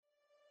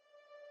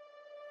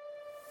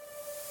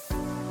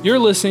You're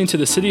listening to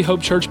the City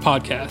Hope Church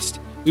podcast.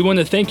 We want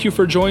to thank you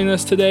for joining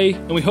us today,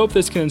 and we hope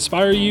this can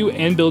inspire you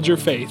and build your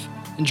faith.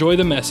 Enjoy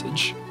the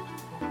message.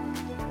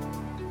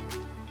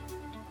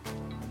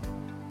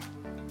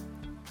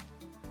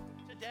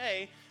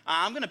 Today,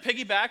 I'm going to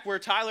piggyback where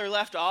Tyler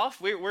left off.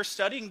 We're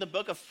studying the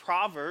book of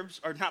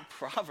Philippians,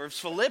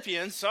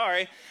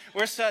 sorry.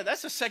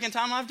 That's the second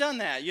time I've done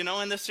that,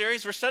 in this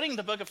series. We're studying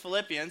the book of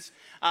Philippians.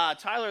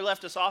 Tyler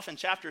left us off in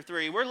chapter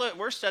 3.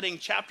 We're studying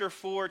chapter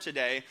 4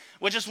 today,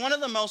 which is one of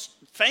the most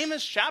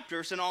famous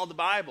chapters in all the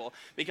Bible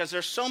because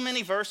there's so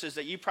many verses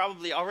that you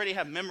probably already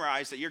have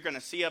memorized that you're going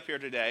to see up here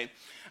today.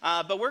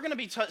 But we're going to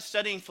be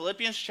studying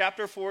Philippians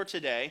chapter 4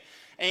 today.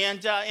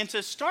 And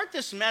to start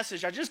this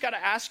message, I just got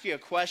to ask you a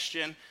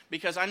question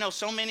because I know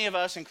so many of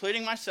us,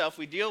 including myself,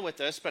 we deal with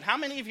this. But how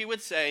many of you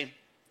would say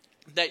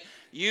that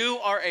you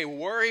are a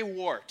worry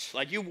wart?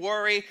 Like you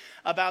worry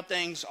about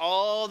things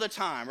all the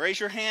time. Raise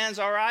your hands,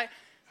 all right?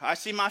 I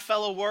see my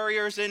fellow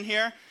worriers in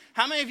here.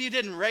 How many of you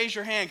didn't raise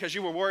your hand because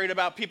you were worried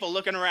about people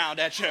looking around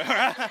at you?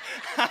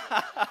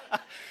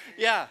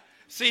 Yeah.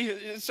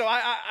 See, so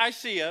I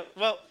see you.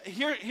 Well,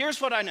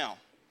 here's what I know.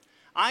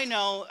 I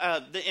know,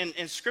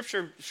 in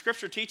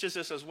Scripture teaches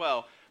this as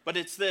well, but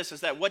it's this,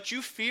 is that what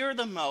you fear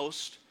the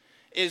most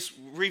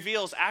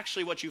reveals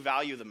actually what you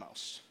value the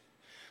most.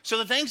 So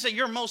the things that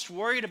you're most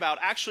worried about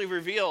actually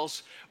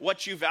reveals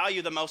what you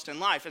value the most in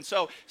life. And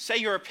so, say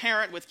you're a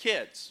parent with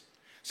kids.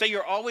 Say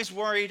you're always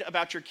worried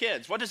about your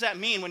kids. What does that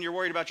mean when you're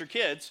worried about your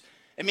kids?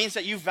 It means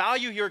that you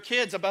value your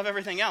kids above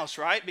everything else,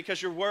 right?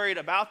 Because you're worried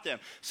about them.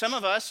 Some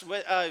of us,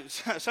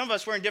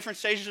 we're in different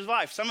stages of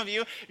life. Some of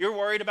you, you're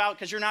worried about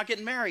because you're not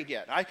getting married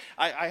yet. I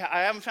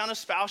haven't found a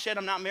spouse yet.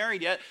 I'm not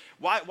married yet.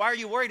 Why are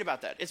you worried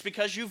about that? It's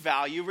because you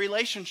value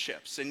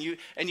relationships and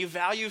you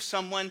value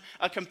someone,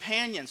 a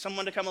companion,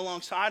 someone to come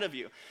alongside of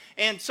you.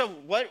 And so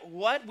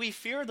what we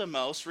fear the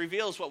most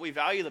reveals what we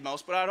value the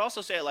most. But I'd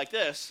also say it like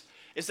this,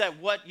 is that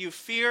what you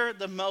fear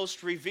the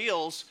most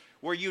reveals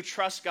where you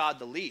trust God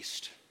the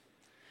least.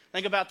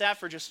 Think about that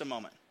for just a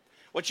moment.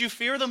 What you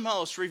fear the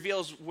most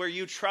reveals where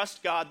you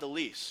trust God the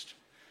least.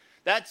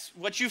 That's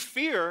what you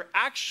fear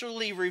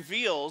actually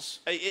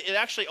reveals, it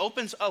actually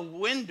opens a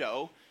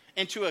window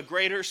into a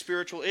greater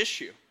spiritual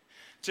issue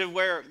to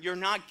where you're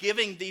not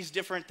giving these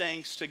different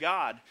things to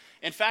God.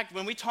 In fact,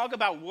 when we talk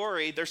about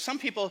worry, there's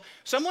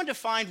someone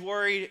defined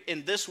worry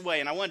in this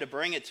way, and I wanted to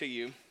bring it to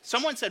you.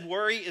 Someone said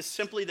worry is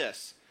simply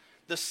this,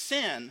 the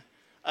sin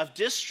of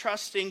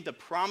distrusting the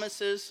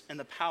promises and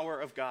the power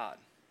of God.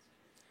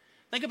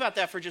 Think about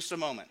that for just a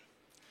moment.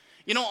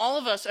 All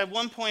of us at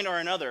one point or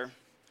another,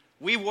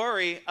 we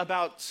worry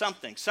about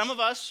something. Some of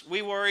us,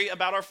 we worry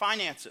about our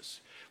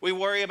finances. We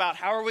worry about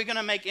how are we going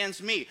to make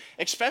ends meet.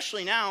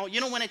 Especially now,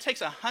 when it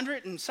takes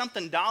 $100 and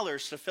something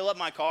to fill up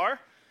my car,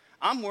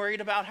 I'm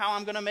worried about how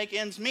I'm going to make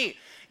ends meet.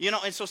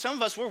 And so some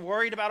of us, we're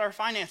worried about our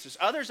finances.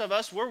 Others of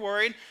us, we're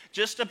worried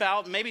just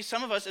about, maybe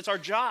some of us, it's our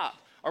job.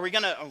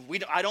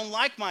 I don't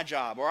like my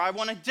job, or I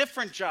want a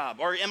different job,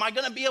 or am I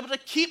going to be able to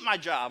keep my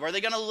job? Are they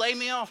going to lay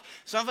me off?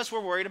 Some of us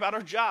were worried about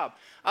our job.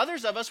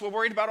 Others of us were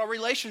worried about our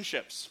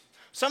relationships.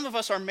 Some of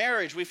us, our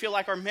marriage, we feel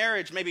like our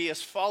marriage maybe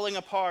is falling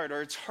apart,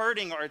 or it's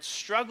hurting, or it's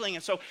struggling,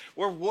 and so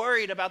we're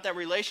worried about that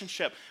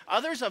relationship.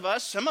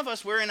 Some of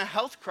us, we're in a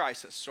health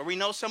crisis, or we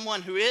know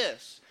someone who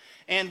is.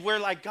 And we're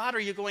like, God, are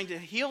you going to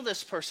heal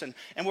this person?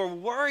 And we're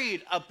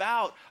worried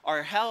about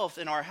our health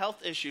and our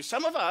health issues.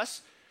 Some of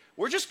us,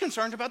 we're just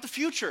concerned about the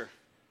future.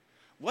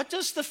 What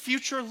does the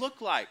future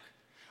look like?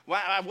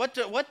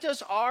 What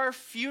does our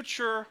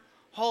future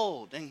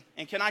hold? And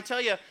can I tell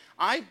you,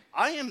 I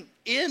am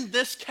in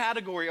this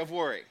category of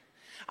worry.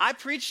 I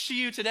preach to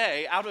you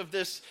today out of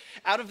this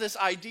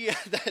idea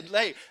that,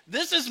 hey,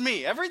 this is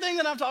me. Everything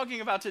that I'm talking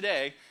about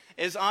today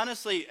is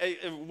honestly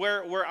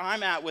where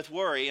I'm at with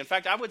worry. In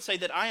fact, I would say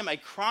that I am a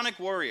chronic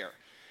worrier.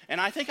 And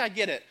I think I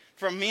get it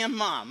from me and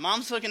Mom.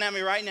 Mom's looking at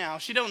me right now.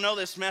 She don't know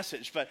this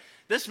message, but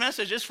this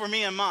message is for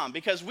me and Mom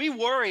because we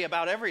worry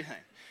about everything.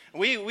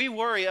 We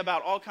worry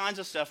about all kinds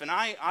of stuff, and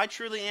I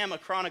truly am a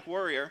chronic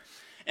worrier.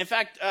 In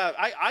fact,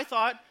 I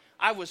thought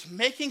I was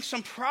making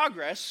some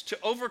progress to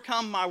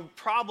overcome my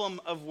problem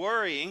of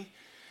worrying,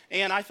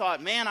 and I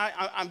thought, man,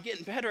 I'm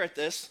getting better at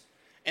this.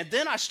 And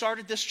then I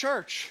started this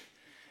church.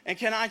 And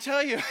can I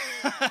tell you,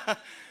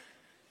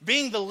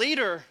 being the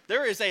leader,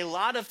 there is a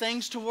lot of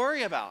things to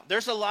worry about.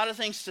 There's a lot of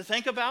things to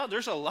think about.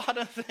 There's a lot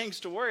of things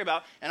to worry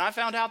about. And I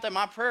found out that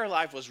my prayer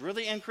life was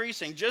really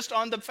increasing just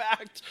on the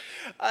fact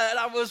that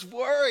I was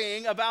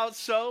worrying about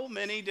so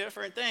many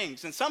different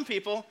things. And some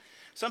people,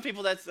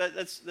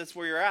 that's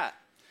where you're at.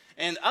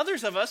 And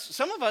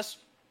some of us,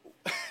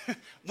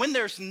 when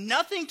there's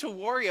nothing to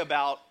worry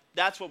about,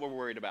 that's what we're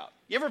worried about.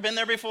 You ever been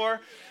there before?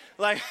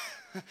 Like,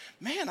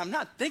 man,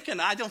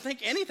 I don't think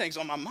anything's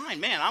on my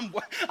mind. Man,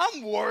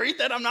 I'm worried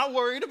that I'm not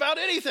worried about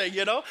anything,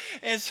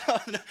 And so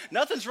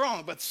nothing's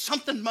wrong, but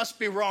something must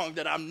be wrong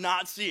that I'm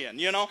not seeing,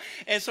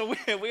 And so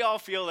we all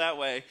feel that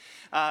way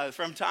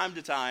from time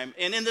to time.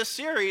 And in this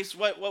series,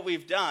 what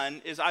we've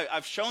done is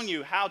I've shown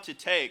you how to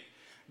take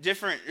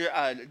different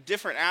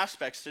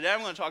aspects. Today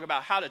I'm going to talk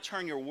about how to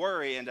turn your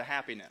worry into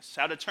happiness,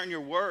 how to turn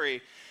your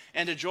worry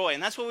into joy.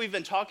 And that's what we've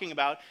been talking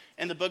about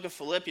in the book of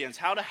Philippians,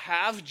 how to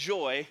have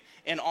joy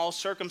in all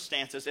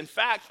circumstances. In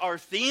fact, our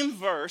theme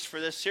verse for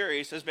this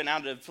series has been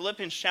out of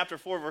Philippians chapter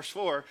 4, verse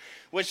 4,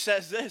 which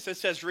says this. It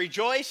says,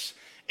 rejoice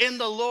in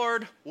the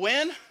Lord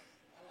when?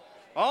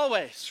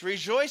 Always.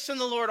 Rejoice in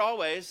the Lord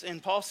always.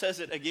 And Paul says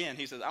it again.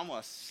 He says, I'm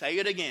going to say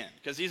it again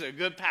because he's a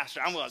good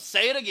pastor. I'm going to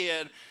say it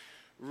again.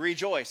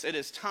 Rejoice. It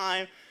is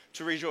time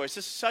to rejoice.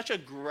 This is such a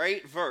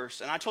great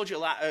verse. And I told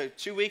you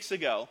 2 weeks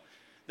ago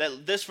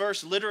that this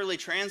verse literally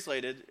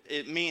translated,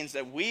 it means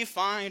that we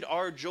find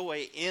our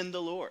joy in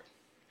the Lord.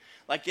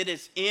 Like it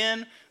is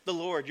in the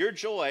Lord. Your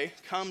joy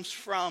comes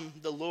from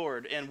the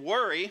Lord. And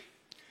worry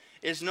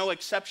is no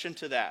exception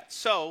to that.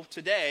 So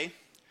today,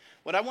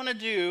 what I want to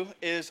do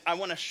is I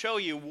want to show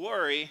you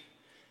worry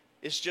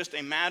is just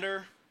a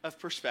matter of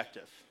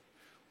perspective.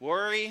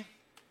 Worry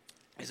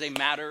is a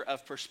matter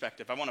of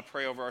perspective. I want to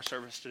pray over our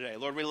service today.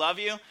 Lord, we love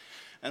you.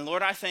 And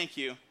Lord, I thank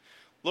you.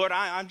 Lord,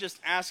 I'm just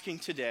asking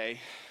today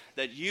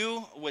that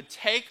you would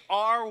take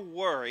our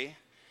worry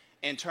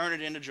and turn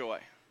it into joy.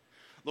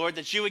 Lord,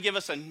 that you would give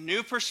us a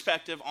new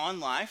perspective on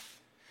life,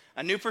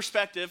 a new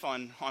perspective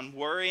on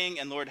worrying.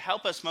 And Lord,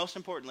 help us most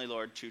importantly,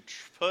 Lord, to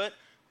put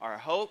our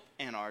hope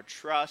and our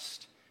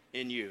trust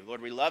in you.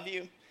 Lord, we love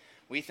you.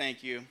 We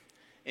thank you.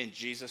 In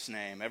Jesus'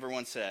 name.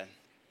 Everyone said,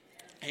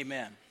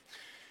 amen.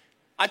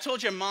 I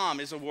told you Mom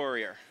is a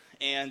worrier.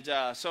 And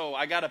so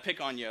I got to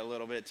pick on you a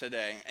little bit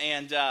today.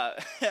 And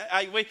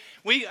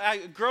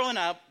growing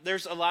up,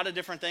 there's a lot of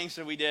different things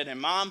that we did. And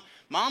Mom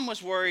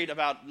was worried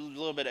about a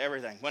little bit of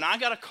everything. When I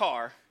got a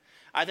car,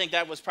 I think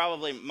that was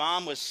probably,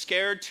 Mom was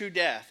scared to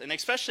death. And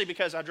especially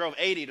because I drove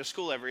 80 to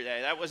school every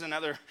day. That was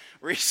another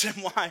reason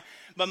why.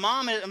 But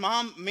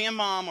me and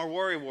Mom are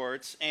worry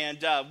warts.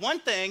 And one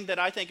thing that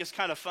I think is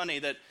kind of funny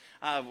that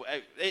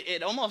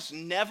it almost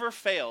never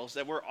fails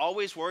that we're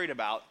always worried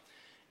about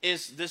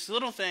is this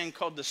little thing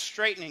called the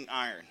straightening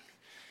iron.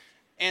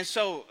 And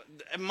so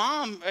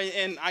Mom,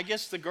 and I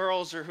guess the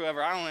girls or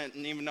whoever, I don't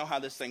even know how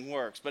this thing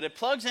works, but it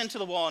plugs into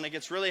the wall and it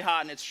gets really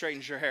hot and it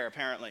straightens your hair,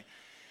 apparently.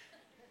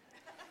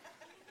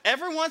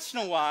 Every once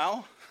in a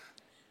while,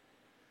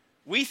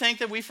 we think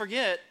that we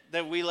forget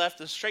that we left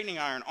the straightening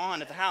iron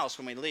on at the house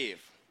when we leave.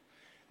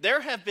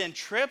 There have been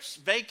trips,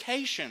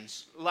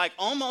 vacations, like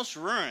almost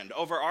ruined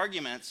over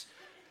arguments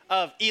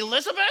of,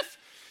 Elizabeth,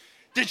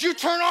 did you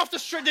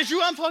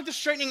unplug the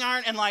straightening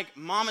iron? And like,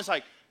 Mom is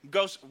like,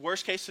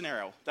 worst case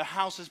scenario, the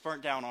house is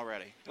burnt down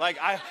already. Like,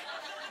 I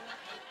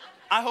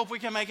hope we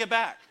can make it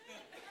back.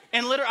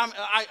 And literally,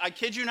 I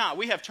kid you not,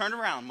 we have turned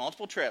around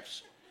multiple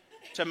trips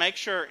to make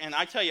sure, and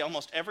I tell you,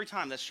 almost every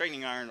time that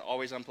straightening iron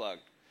always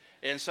unplugged.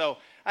 And so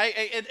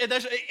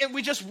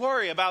we just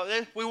worry about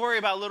it. We worry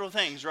about little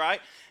things,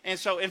 right? And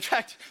so, in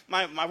fact,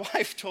 my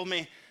wife told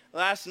me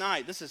last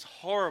night, this is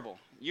horrible.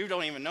 You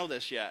don't even know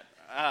this yet.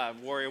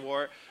 Worry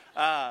wart.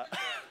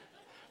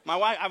 My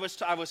wife,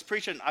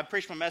 I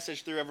preached my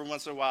message through every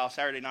once in a while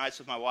Saturday nights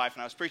with my wife,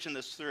 and I was preaching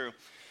this through.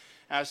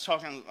 And I was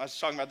talking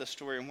about this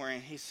story and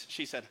worrying.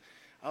 She said,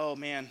 "Oh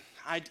man,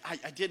 I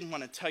didn't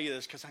want to tell you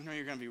this because I know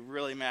you're going to be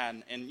really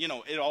mad." And you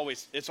know,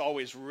 it's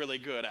always really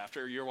good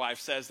after your wife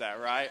says that,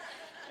 right?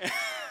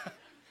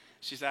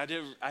 She said,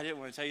 "I didn't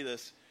want to tell you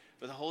this,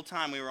 but the whole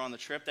time we were on the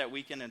trip that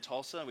weekend in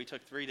Tulsa, we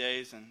took 3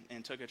 days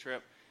and took a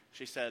trip."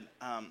 She said,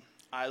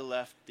 "I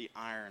left the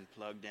iron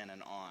plugged in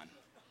and on."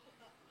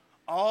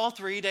 All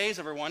 3 days,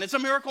 everyone. It's a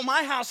miracle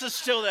my house is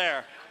still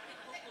there.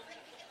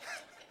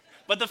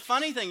 But the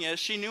funny thing is,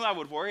 she knew I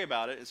would worry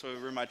about it, and so we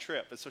were my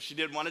trip, and so she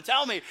didn't want to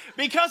tell me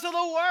because of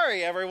the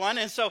worry, everyone.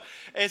 And so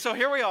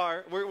here we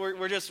are.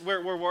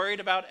 We're worried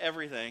about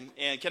everything.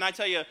 And can I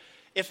tell you,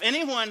 if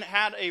anyone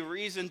had a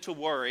reason to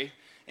worry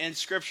in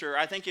Scripture,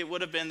 I think it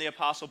would have been the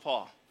Apostle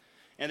Paul.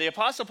 And the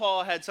Apostle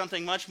Paul had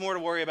something much more to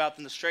worry about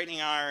than the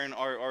straightening iron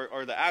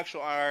or the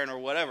actual iron or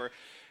whatever.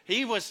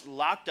 He was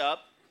locked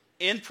up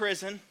in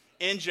prison,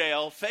 in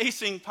jail,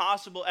 facing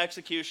possible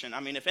execution. I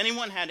mean, if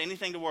anyone had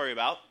anything to worry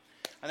about,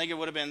 I think it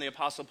would have been the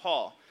Apostle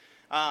Paul.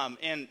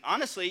 And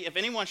honestly, if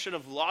anyone should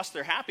have lost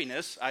their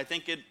happiness, I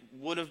think it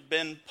would have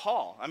been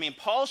Paul. I mean,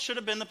 Paul should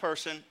have been the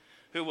person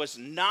who was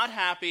not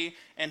happy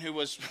and who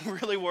was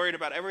really worried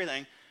about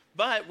everything.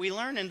 But we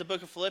learn in the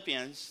book of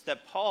Philippians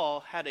that Paul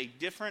had a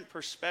different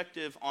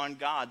perspective on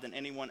God than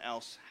anyone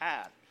else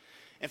had.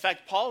 In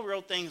fact, Paul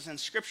wrote things in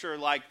Scripture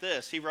like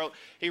this. He wrote,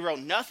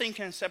 "Nothing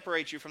can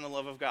separate you from the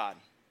love of God.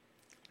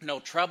 No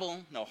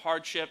trouble, no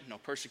hardship, no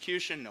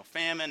persecution, no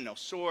famine, no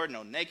sword,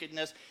 no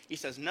nakedness." He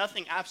says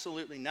nothing,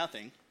 absolutely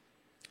nothing,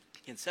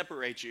 can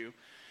separate you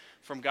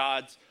from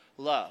God's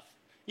love.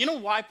 You know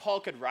why Paul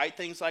could write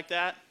things like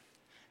that?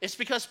 It's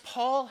because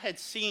Paul had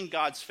seen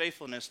God's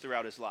faithfulness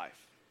throughout his life.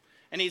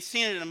 And he'd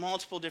seen it in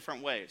multiple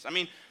different ways. I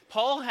mean,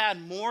 Paul had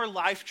more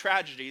life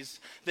tragedies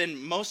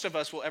than most of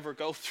us will ever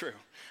go through.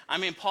 I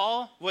mean,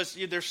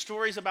 there's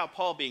stories about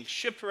Paul being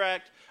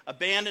shipwrecked,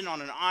 abandoned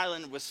on an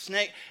island with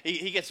snake.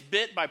 He gets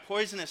bit by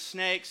poisonous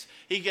snakes.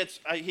 He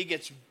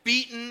gets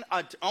beaten,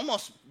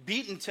 almost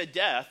beaten to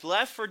death,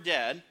 left for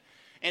dead.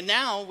 And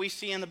now we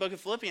see in the book of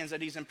Philippians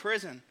that he's in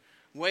prison,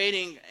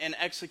 waiting an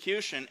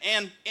execution.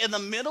 And in the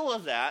middle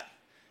of that,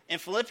 in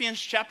Philippians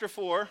chapter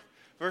 4,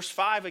 verse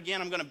 5,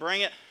 again, I'm going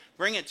to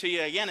bring it to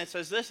you again. It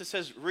says this, it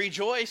says,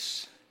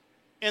 rejoice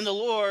in the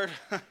Lord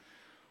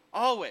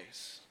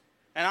always.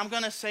 And I'm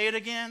going to say it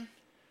again,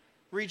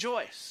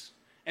 rejoice.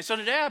 And so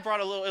today I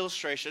brought a little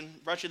illustration,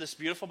 brought you this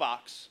beautiful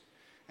box.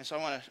 And so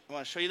I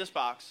want to show you this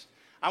box.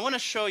 I want to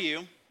show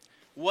you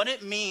what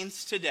it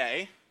means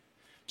today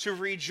to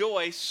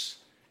rejoice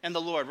in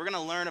the Lord. We're going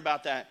to learn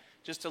about that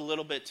just a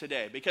little bit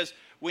today. Because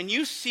when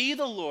you see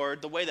the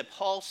Lord the way that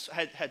Paul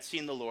had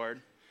seen the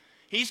Lord,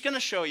 he's going to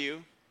show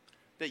you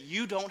that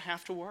you don't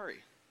have to worry.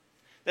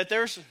 That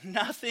there's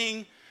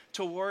nothing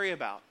to worry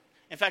about.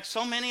 In fact,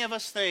 so many of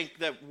us think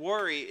that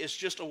worry is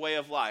just a way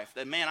of life.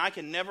 That, man, I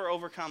can never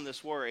overcome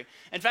this worry.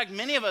 In fact,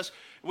 many of us,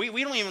 we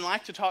don't even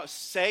like to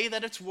say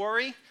that it's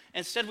worry.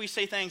 Instead, we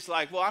say things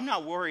like, well, I'm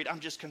not worried, I'm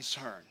just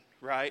concerned,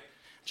 right?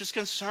 Just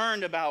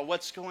concerned about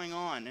what's going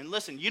on. And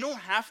listen, you don't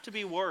have to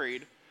be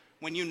worried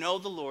when you know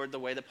the Lord the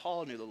way that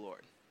Paul knew the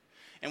Lord.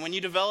 And when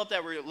you develop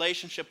that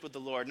relationship with the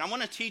Lord. And I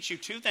want to teach you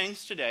two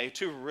things today,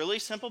 two really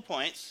simple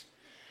points,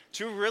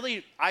 two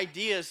really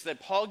ideas that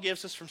Paul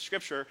gives us from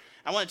Scripture.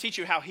 I want to teach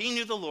you how he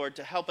knew the Lord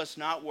to help us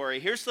not worry.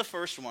 Here's the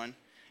first one.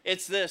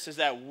 It's this, is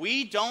that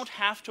we don't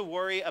have to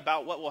worry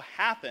about what will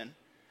happen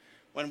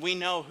when we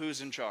know who's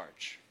in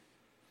charge.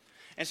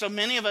 And so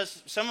many of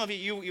us, some of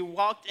you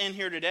walked in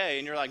here today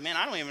and you're like, man,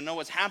 I don't even know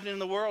what's happening in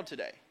the world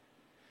today.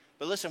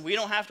 But listen, we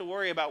don't have to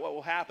worry about what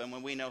will happen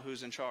when we know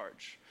who's in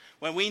charge.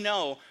 When we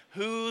know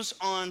who's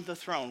on the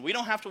throne. We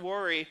don't have to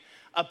worry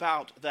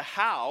about the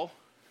how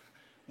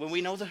when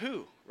we know the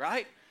who,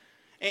 right?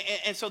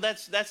 And so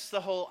that's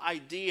the whole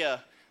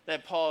idea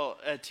that Paul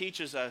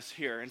teaches us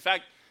here. In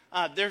fact,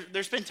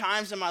 there's been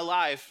times in my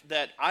life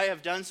that I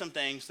have done some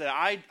things that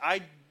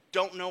I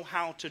don't know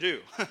how to do.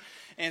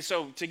 And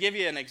so to give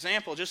you an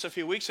example, just a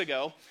few weeks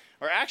ago,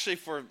 or actually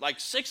for like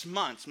 6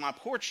 months, my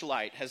porch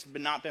light has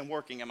not been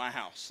working in my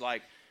house.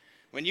 Like,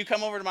 when you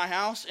come over to my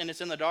house and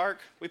it's in the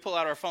dark, we pull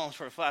out our phones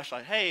for a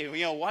flashlight. Hey,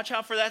 watch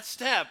out for that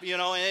step,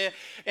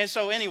 And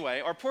so anyway,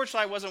 our porch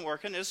light wasn't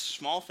working. It's a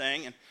small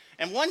thing.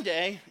 And one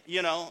day,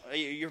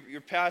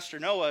 your pastor,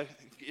 Noah,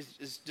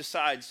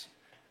 decides,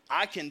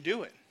 I can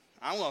do it.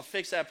 I'm going to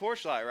fix that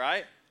porch light,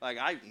 right? Like,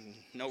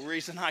 no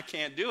reason I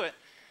can't do it.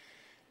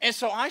 And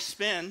so I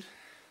spend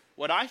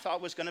what I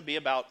thought was going to be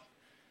about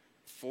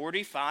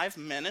 45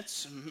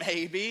 minutes,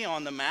 maybe,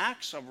 on the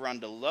max. I'll run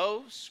to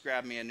Lowe's,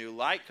 grab me a new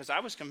light, because I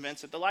was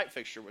convinced that the light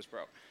fixture was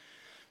broke.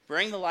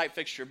 Bring the light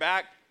fixture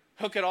back,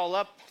 hook it all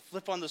up,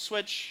 flip on the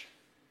switch,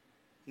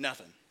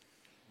 nothing.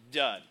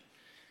 Done.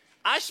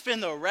 I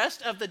spend the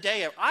rest of the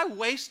day, I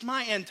waste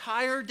my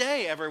entire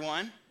day,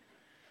 everyone,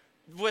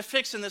 with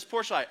fixing this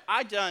porch light.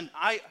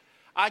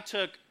 I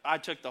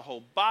took the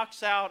whole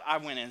box out. I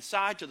went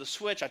inside to the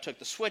switch. I took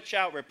the switch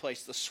out,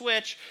 replaced the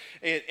switch.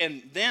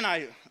 And then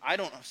I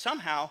don't know,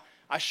 somehow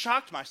I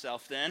shocked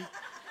myself then.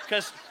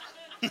 Because,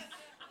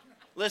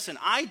 listen,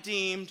 I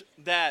deemed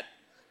that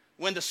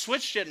when the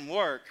switch didn't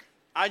work,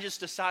 I just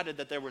decided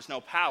that there was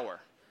no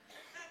power.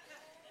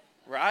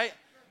 Right?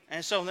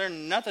 And so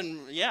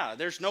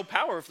there's no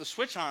power if the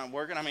switch aren't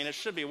working. I mean, it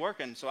should be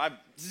working. So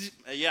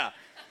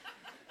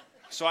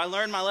So I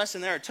learned my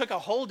lesson there. It took a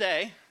whole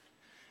day.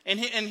 And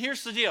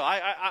here's the deal.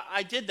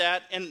 I did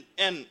that, and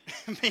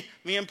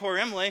me and poor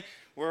Emily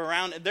were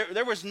around.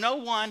 There was no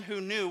one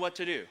who knew what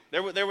to do.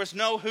 There was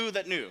no who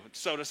that knew,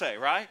 so to say,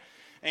 right?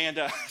 And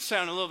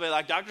sounded a little bit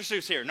like Dr.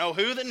 Seuss here. No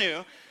who that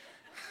knew.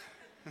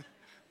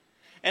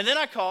 And then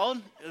I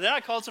called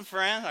some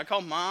friends. I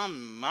called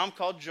Mom. Mom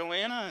called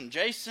Joanna and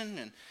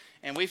Jason,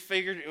 and we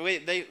figured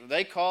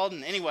they called.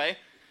 And anyway,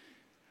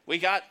 we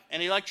got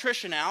an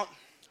electrician out.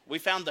 We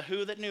found the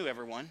who that knew,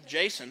 everyone.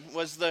 Jason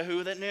was the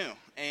who that knew.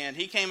 And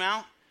he came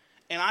out,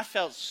 and I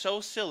felt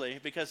so silly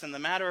because in the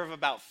matter of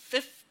about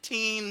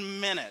 15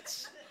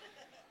 minutes,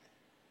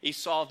 he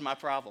solved my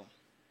problem.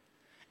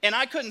 And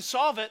I couldn't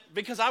solve it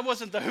because I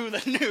wasn't the who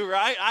that knew,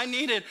 right? I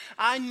needed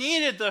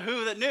the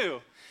who that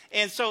knew.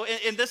 And so,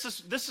 and this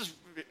is,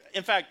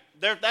 in fact,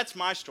 that's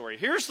my story.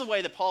 Here's the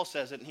way that Paul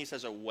says it, and he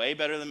says it way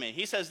better than me.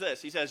 He says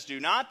this. He says,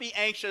 do not be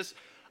anxious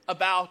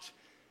about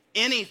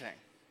anything,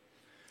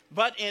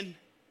 but in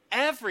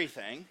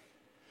everything,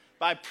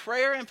 by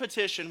prayer and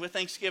petition with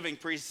thanksgiving,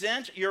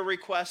 present your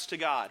requests to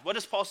God. What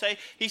does Paul say?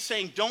 He's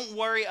saying, don't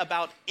worry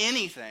about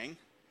anything,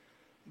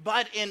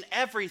 but in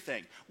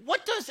everything.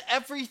 What does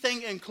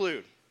everything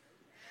include?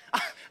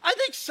 I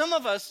think some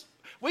of us,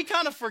 we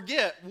kind of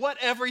forget what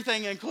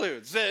everything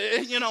includes.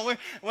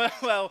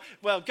 Well,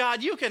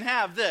 God, you can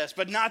have this,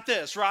 but not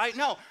this, right?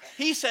 No,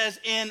 he says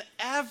in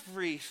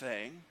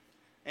everything,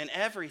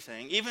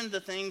 even the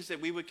things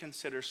that we would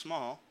consider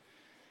small,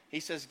 he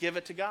says, give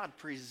it to God,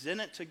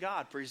 present it to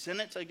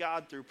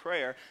God through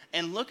prayer.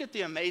 And look at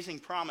the amazing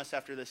promise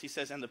after this. He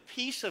says, and the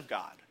peace of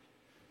God,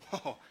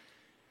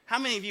 How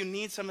many of you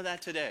need some of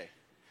that today?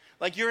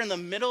 Like you're in the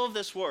middle of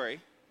this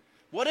worry.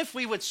 What if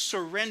we would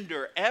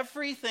surrender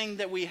everything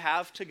that we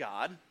have to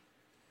God,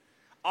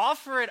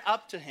 offer it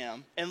up to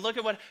him, and look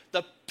at what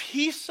the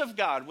peace of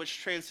God, which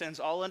transcends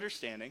all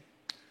understanding,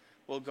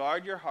 will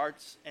guard your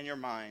hearts and your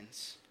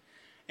minds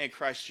in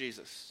Christ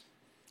Jesus.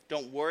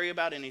 Don't worry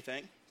about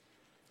anything.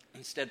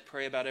 Instead,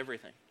 pray about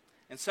everything.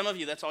 And some of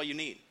you, that's all you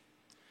need.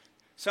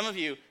 Some of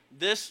you,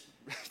 this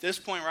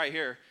point right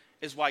here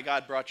is why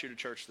God brought you to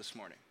church this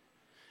morning.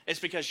 It's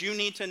because you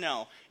need to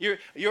know.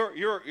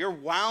 You're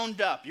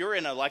wound up. You're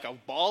in like a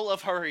ball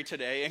of hurry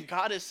today, and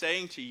God is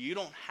saying to you, you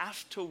don't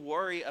have to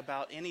worry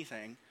about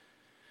anything.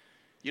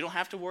 You don't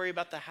have to worry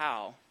about the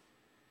how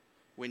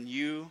when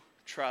you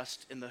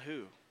trust in the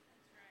who.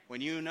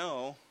 When you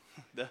know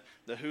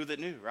the who that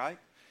knew, right?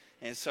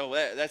 And so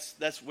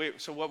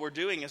so what we're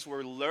doing is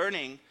we're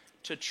learning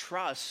to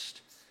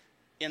trust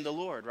in the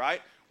Lord,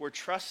 right? We're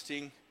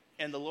trusting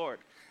in the Lord.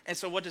 And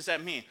so what does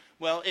that mean?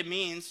 Well, it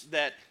means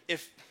that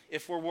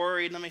if we're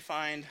worried, let me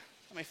find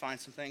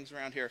some things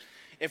around here.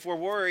 If we're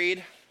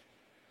worried,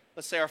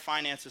 let's say our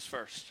finances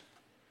first.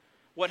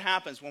 What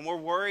happens when we're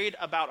worried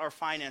about our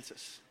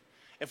finances?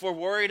 If we're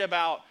worried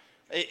about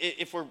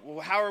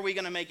how are we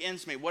going to make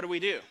ends meet? What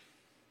do?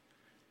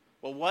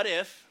 Well, what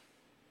if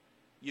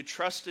you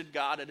trusted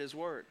God at his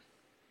word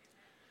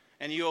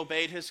and you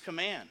obeyed his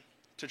command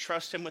to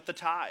trust him with the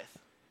tithe?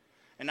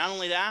 And not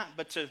only that,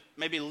 but to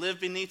maybe live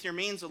beneath your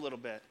means a little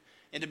bit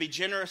and to be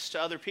generous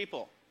to other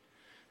people.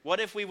 What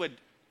if we would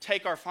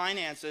take our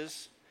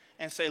finances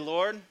and say,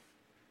 Lord,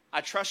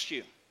 I trust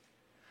you.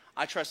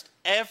 I trust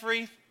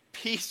every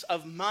piece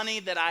of money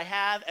that I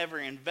have,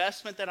 every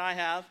investment that I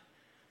have.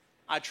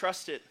 I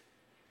trust it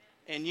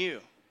in you.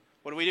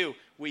 What do?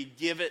 We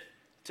give it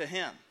to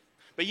him.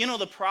 But you know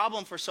the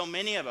problem for so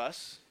many of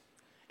us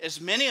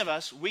is many of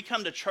us, we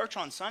come to church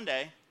on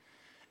Sunday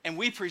and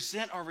we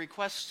present our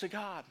requests to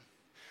God.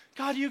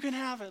 God, you can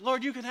have it.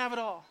 Lord, you can have it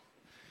all.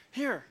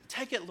 Here,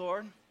 take it,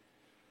 Lord.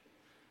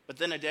 But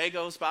then a day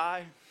goes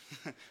by.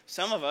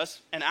 Some of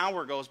us, an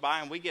hour goes by,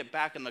 and we get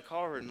back in the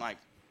car and like,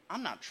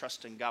 I'm not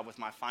trusting God with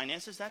my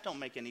finances. That don't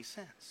make any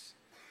sense.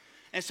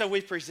 And so we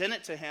present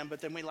it to him,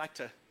 but then we like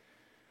to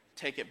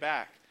take it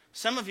back.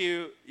 Some of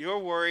you, you're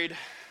worried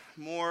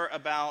more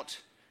about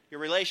your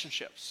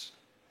relationships.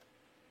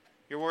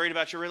 You're worried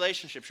about your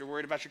relationships. You're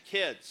worried about your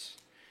kids.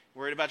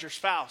 You're worried about your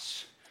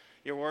spouse.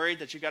 You're worried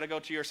that you got to go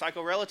to your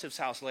psycho relative's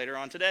house later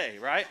on today,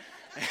 right?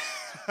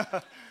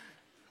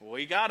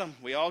 We got them.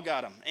 We all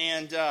got them.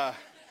 And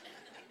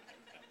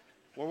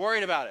we're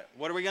worried about it.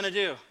 What are we going to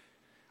do?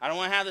 I don't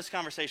want to have this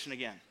conversation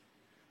again.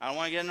 I don't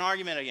want to get in an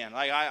argument again.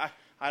 Like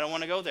I don't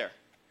want to go there.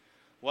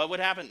 What would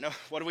happen? No,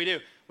 what do?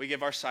 We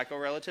give our psycho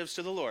relatives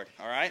to the Lord,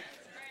 all right?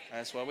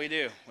 That's what we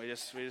do. We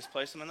just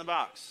place them in the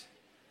box.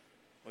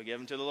 We give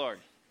them to the Lord.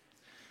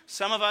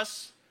 Some of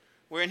us,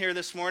 we're in here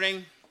this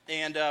morning,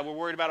 and we're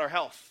worried about our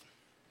health.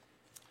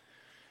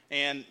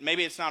 And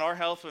maybe it's not our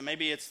health, but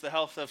maybe it's the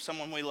health of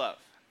someone we love.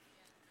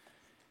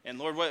 And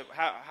Lord,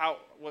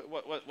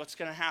 what's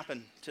going to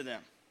happen to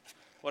them?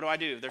 What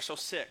do? They're so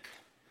sick.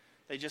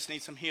 They just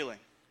need some healing.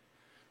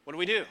 What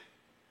do?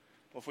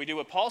 Well, if we do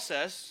what Paul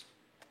says,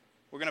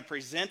 we're going to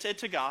present it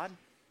to God,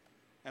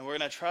 and we're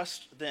going to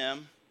trust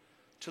them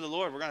to the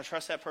Lord. We're going to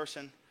trust that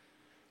person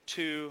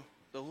to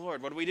the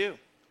Lord. What do?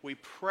 We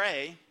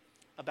pray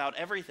about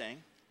everything.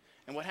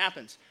 And what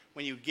happens?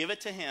 When you give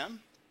it to him,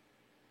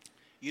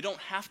 you don't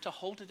have to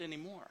hold it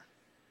anymore.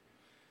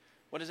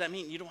 What does that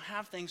mean? You don't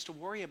have things to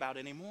worry about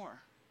anymore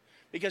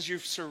because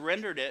you've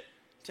surrendered it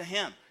to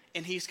him,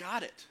 and he's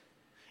got it.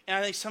 And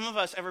I think some of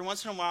us, every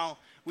once in a while,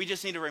 we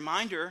just need a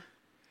reminder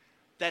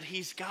that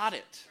he's got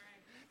it,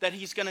 that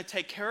he's going to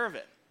take care of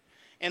it.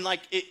 And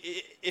like,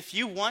 if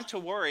you want to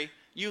worry,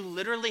 you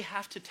literally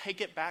have to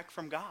take it back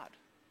from God.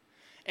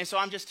 And so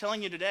I'm just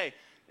telling you today,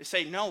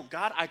 say, no,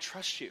 God, I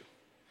trust you.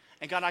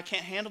 And God, I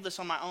can't handle this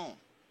on my own.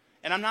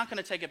 And I'm not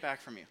going to take it back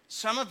from you.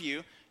 Some of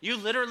you, you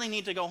literally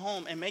need to go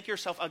home and make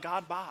yourself a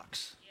God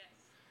box.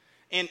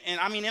 Yes. And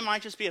I mean, it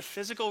might just be a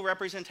physical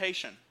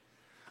representation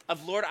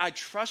of, Lord, I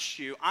trust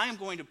you. I am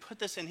going to put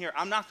this in here.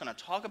 I'm not going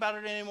to talk about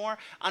it anymore.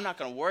 I'm not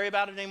going to worry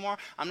about it anymore.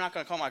 I'm not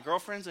going to call my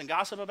girlfriends and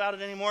gossip about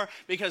it anymore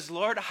because,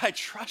 Lord, I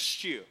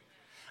trust you.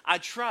 I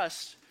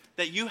trust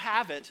that you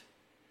have it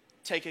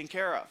taken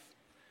care of.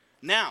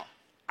 Now,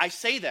 I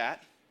say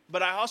that,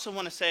 but I also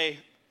want to say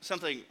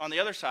something on the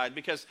other side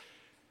because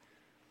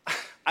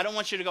I don't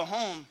want you to go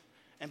home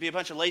and be a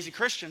bunch of lazy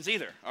Christians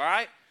either, all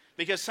right?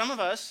 Because some of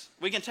us,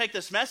 we can take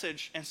this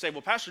message and say,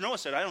 well, Pastor Noah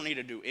said I don't need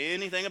to do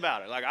anything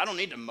about it. Like, I don't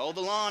need to mow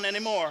the lawn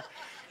anymore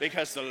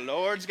because the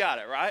Lord's got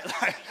it, right?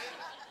 Like,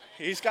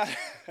 he's got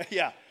it.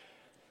 Yeah.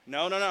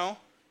 No.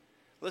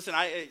 Listen,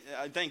 I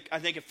think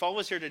if Paul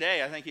was here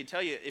today, I think he'd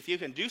tell you, if you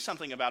can do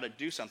something about it,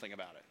 do something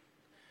about it.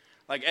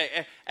 Like,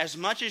 as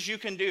much as you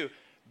can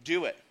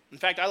do it. In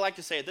fact, I like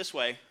to say it this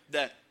way,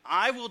 that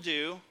I will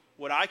do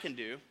what I can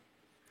do,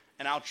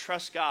 and I'll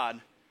trust God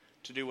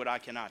to do what I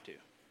cannot do,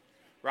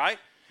 right?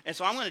 And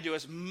so I'm going to do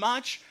as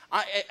much,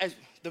 as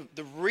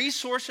the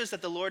resources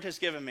that the Lord has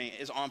given me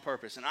is on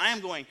purpose. And I'm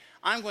going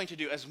to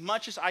do as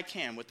much as I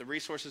can with the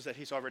resources that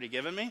he's already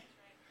given me.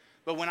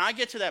 But when I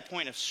get to that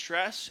point of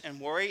stress and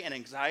worry and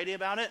anxiety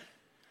about it,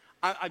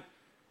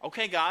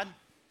 okay, God,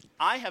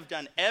 I have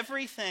done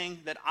everything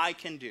that I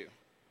can do.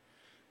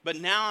 But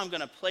now I'm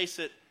going to place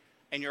it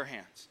in your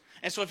hands.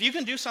 And so if you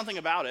can do something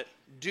about it,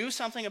 do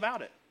something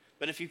about it.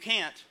 But if you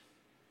can't,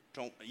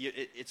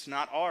 it's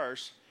not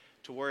ours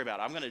to worry about.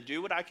 I'm going to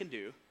do what I can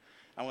do.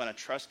 I'm going to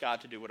trust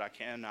God to do what I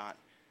cannot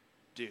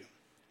do.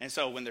 And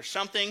so when there's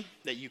something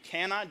that you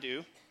cannot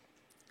do,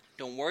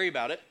 don't worry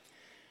about it.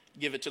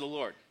 Give it to the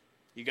Lord.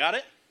 You got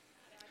it?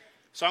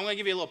 So I'm going to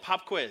give you a little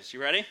pop quiz.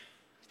 You ready?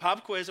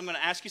 Pop quiz. I'm going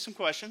to ask you some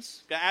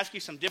questions. I'm going to ask you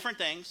some different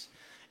things.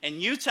 And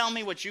you tell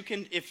me what you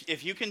can,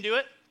 if you can do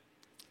it.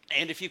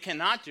 And if you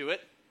cannot do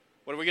it,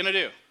 what are we going to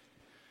do?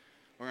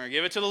 We're going to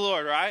give it to the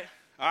Lord, right?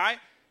 All right?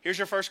 Here's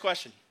your first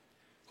question.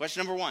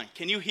 Question number 1.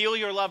 Can you heal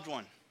your loved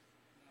one?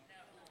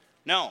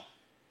 No.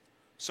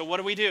 So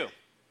what do?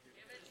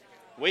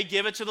 We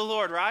give it to the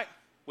Lord, right?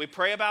 We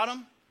pray about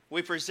them.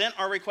 We present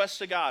our requests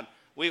to God.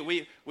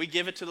 We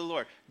give it to the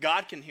Lord.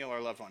 God can heal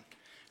our loved one.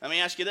 Let me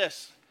ask you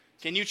this.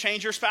 Can you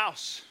change your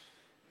spouse?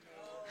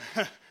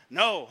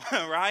 No,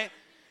 right?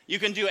 You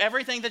can do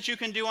everything that you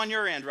can do on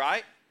your end,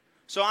 right?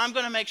 So I'm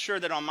going to make sure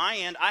that on my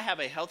end, I have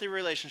a healthy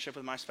relationship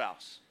with my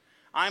spouse.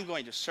 I'm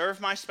going to serve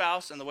my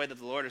spouse in the way that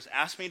the Lord has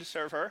asked me to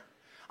serve her.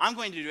 I'm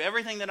going to do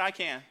everything that I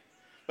can.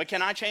 But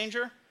can I change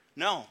her?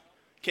 No.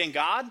 Can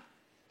God?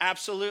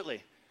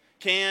 Absolutely.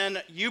 Can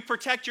you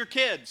protect your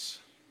kids?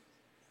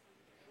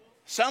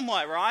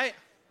 Somewhat, right?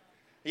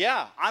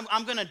 Yeah,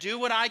 I'm going to do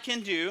what I can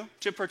do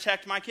to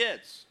protect my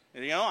kids.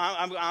 You know,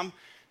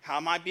 I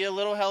might be a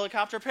little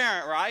helicopter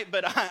parent, right?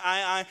 But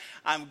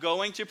I'm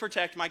going to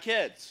protect my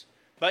kids.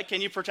 But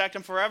can you protect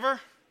them forever?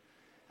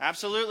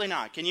 Absolutely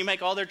not. Can you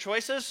make all their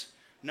choices?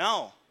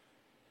 No.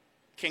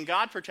 Can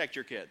God protect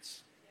your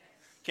kids? Yes.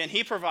 Can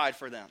he provide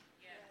for them?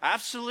 Yes.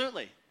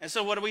 Absolutely. And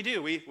so what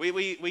do?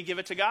 We give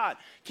it to God.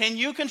 Can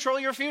you control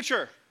your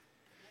future?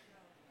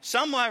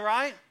 Somewhat,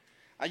 right?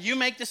 You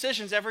make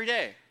decisions every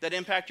day that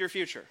impact your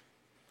future.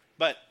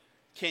 But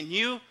can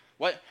you,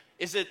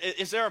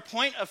 is there a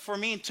point for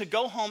me to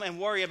go home and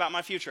worry about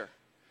my future?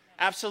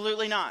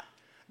 Absolutely not.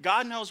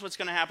 God knows what's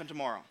going to happen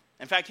tomorrow.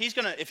 In fact,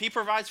 if he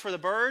provides for the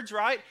birds,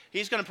 right,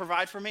 he's going to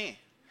provide for me.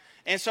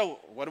 And so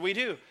what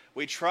do?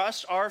 We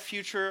trust our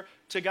future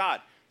to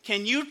God.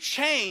 Can you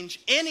change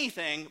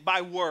anything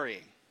by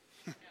worrying?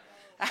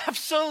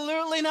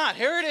 Absolutely not.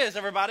 Here it is,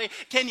 everybody.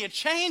 Can you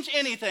change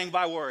anything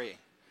by worrying?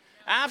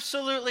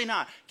 Absolutely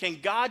not. Can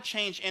God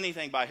change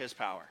anything by his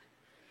power?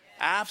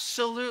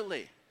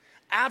 Absolutely.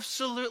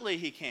 Absolutely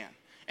he can.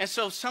 And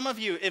so some of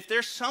you, if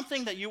there's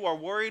something that you are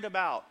worried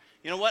about,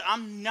 you know what?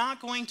 I'm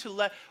not going to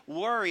let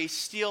worry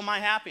steal my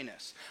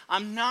happiness.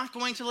 I'm not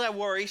going to let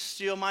worry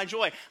steal my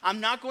joy. I'm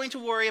not going to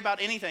worry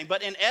about anything.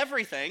 But in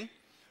everything,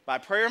 by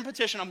prayer and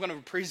petition, I'm going to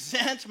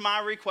present my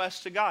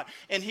request to God.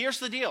 And here's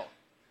the deal.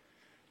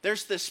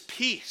 There's this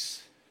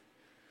peace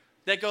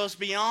that goes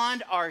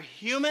beyond our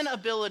human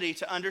ability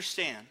to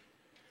understand,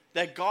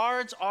 that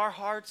guards our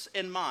hearts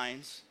and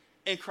minds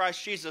in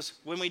Christ Jesus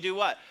when we do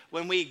what?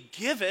 When we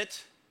give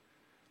it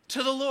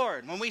to the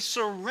Lord, when we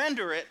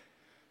surrender it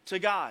to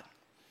God.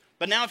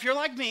 But now if you're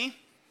like me,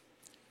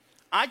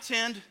 I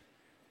tend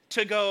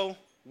to go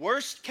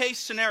worst case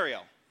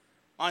scenario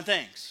on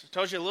things. I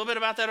told you a little bit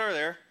about that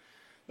earlier,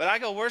 but I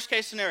go worst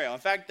case scenario. In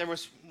fact, there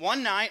was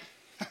one night,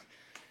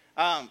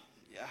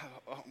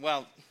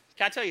 well,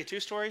 can I tell you 2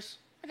 stories?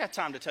 I got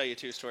time to tell you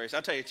 2 stories.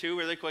 I'll tell you 2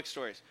 really quick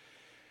stories.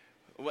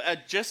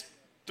 Just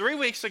 3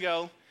 weeks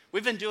ago,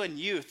 we've been doing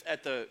youth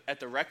at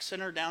the rec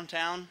center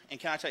downtown, and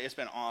can I tell you, it's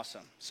been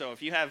awesome. So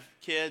if you have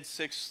kids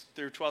 6th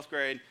through 12th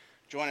grade,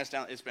 join us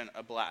down. It's been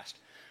a blast.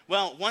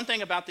 Well, one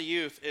thing about the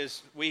youth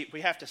is we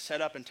have to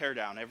set up and tear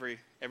down every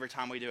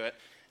time we do it.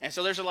 And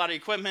so there's a lot of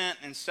equipment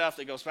and stuff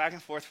that goes back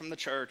and forth from the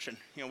church. And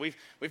you know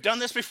we've done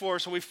this before,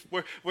 so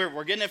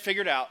we're getting it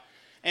figured out.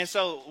 And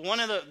so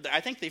I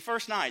think the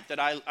first night that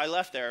I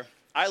left there,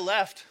 I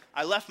left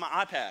my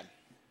iPad.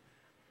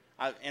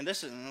 And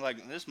this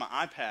is my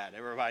iPad,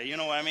 everybody. You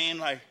know what I mean?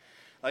 Like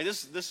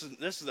this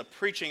is a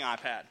preaching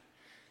iPad.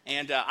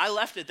 And I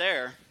left it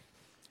there,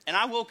 and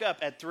I woke up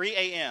at 3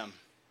 a.m.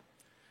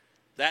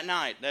 that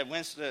night.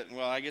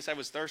 I guess that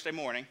was Thursday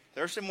morning.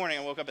 Thursday morning,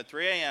 I woke up at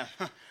 3 a.m.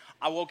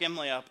 I woke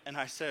Emily up, and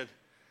I said,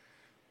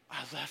 I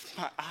left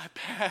my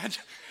iPad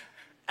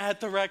at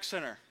the rec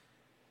center.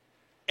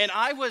 And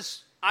I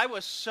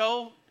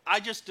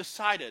just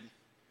decided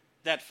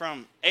that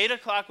from 8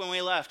 o'clock when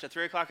we left to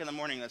 3 o'clock in the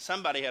morning, that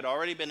somebody had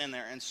already been in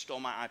there and stole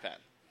my iPad.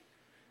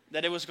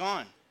 That it was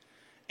gone.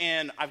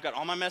 And I've got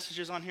all my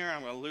messages on here.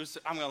 I'm going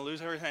to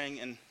lose everything.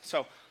 And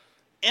so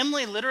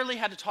Emily literally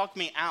had to talk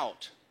me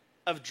out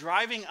of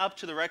driving up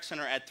to the rec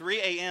center at 3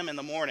 a.m. in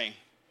the morning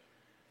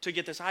to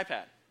get this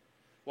iPad.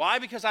 Why?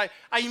 Because I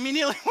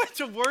immediately went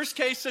to worst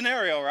case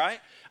scenario, right?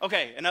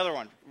 Okay, another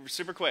one,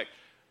 super quick.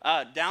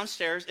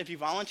 Downstairs, if you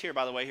volunteer,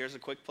 by the way, here's a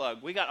quick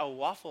plug. We got a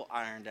waffle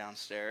iron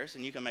downstairs,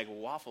 and you can make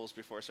waffles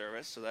before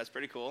service, so that's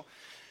pretty cool.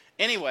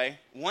 Anyway,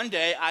 one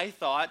day I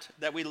thought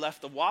that we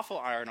left the waffle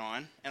iron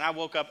on, and I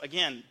woke up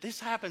again. This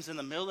happens in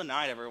the middle of the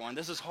night, everyone.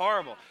 This is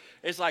horrible.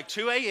 It's like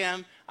 2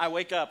 a.m. I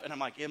wake up, and I'm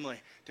like, Emily,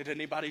 did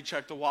anybody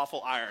check the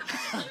waffle iron?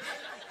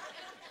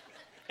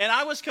 And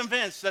I was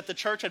convinced that the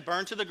church had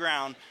burned to the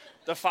ground.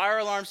 The fire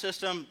alarm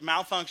system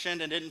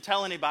malfunctioned and didn't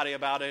tell anybody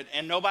about it,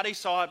 and nobody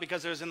saw it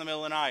because it was in the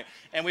middle of the night,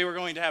 and we were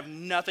going to have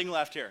nothing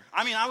left here.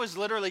 I mean, I was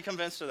literally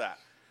convinced of that.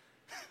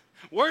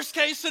 Worst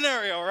case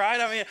scenario,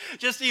 right? I mean,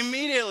 just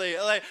immediately.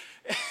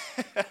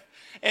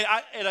 And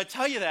I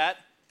tell you that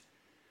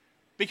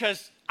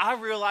because I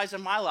realize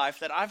in my life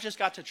that I've just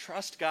got to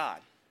trust God.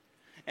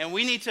 And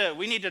we need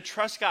to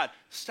trust God.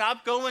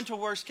 Stop going to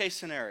worst case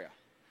scenario.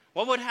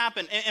 What would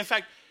happen? In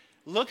fact,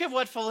 look at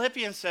what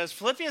Philippians says.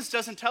 Philippians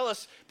doesn't tell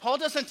us, Paul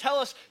doesn't tell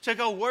us to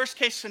go worst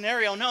case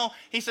scenario. No,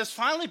 he says,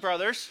 finally,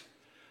 brothers,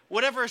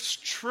 whatever is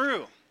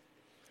true,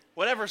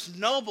 whatever is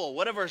noble,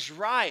 whatever is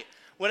right,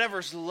 whatever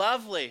is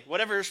lovely,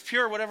 whatever is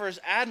pure, whatever is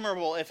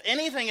admirable, if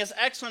anything is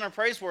excellent or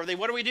praiseworthy,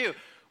 what do?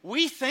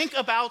 We think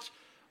about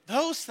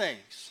those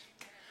things.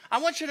 I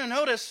want you to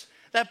notice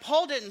that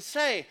Paul didn't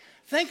say,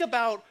 think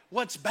about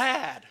what's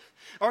bad,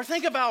 or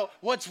think about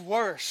what's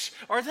worse,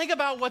 or think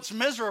about what's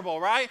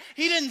miserable, right?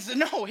 He didn't,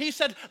 no, he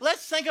said,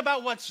 let's think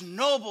about what's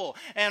noble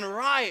and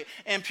right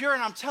and pure.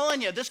 And I'm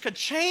telling you, this could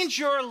change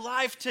your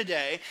life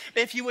today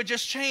if you would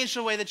just change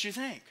the way that you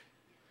think.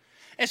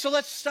 And so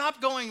let's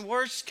stop going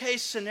worst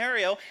case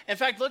scenario. In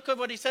fact, look at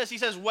what he says. He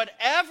says,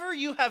 whatever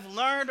you have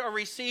learned or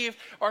received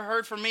or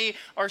heard from me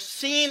or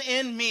seen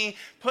in me,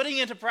 putting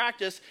into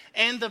practice,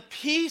 and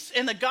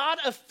the God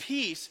of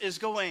peace is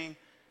going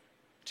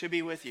to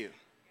be with you.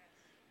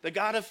 The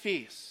God of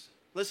peace.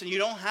 Listen, you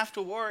don't have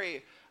to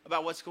worry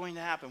about what's going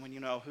to happen when you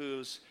know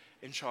who's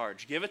in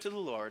charge. Give it to the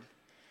Lord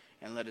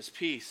and let his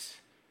peace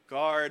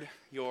guard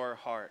your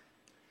heart.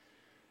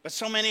 But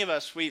so many of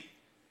us, we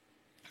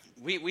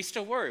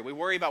still worry. We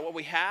worry about what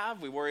we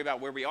have. We worry about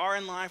where we are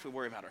in life. We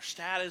worry about our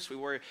status. We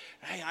worry,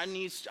 hey,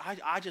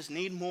 I just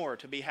need more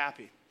to be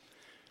happy.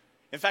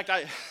 In fact,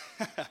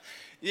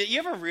 you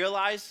ever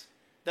realize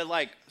that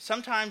like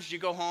sometimes you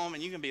go home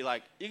and you can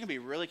be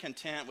really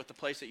content with the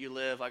place that you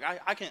live. Like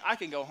I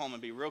can go home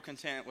and be real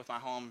content with my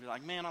home and be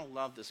like, man, I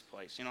love this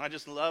place. I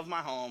just love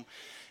my home.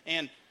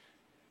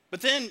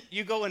 But then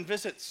you go and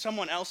visit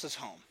someone else's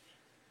home.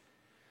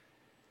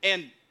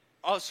 And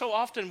so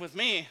often with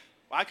me,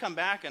 I come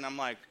back and I'm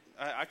like,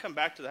 I come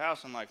back to the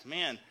house. I'm like,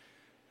 man,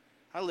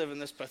 I live in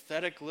this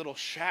pathetic little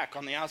shack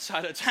on the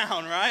outside of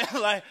town, right?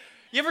 Like,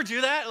 you ever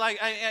do that?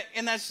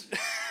 And that's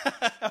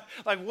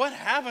like, what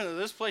happened to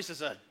this place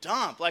is a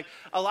dump. Like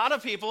a lot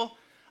of people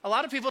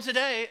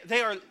today,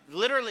 they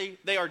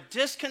are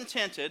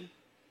discontented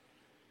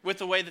with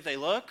the way that they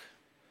look,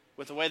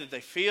 with the way that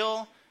they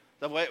feel,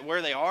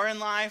 where they are in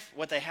life,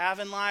 what they have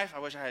in life. I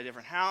wish I had a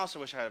different house. I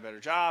wish I had a better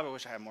job. I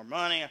wish I had more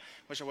money. I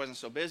wish I wasn't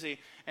so busy.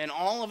 And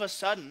all of a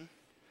sudden,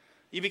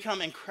 you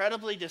become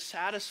incredibly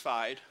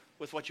dissatisfied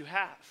with what you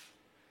have.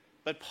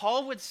 But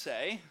Paul would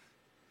say,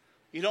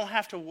 you don't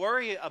have to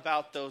worry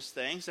about those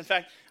things. In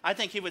fact, I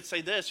think he would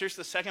say this. Here's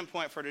the second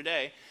point for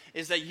today,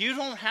 is that you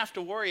don't have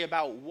to worry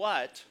about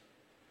what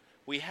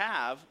we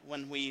have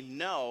when we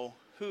know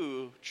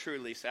who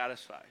truly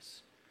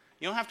satisfies.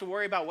 You don't have to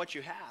worry about what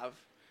you have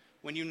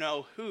when you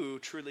know who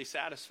truly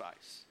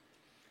satisfies.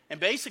 And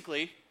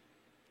basically,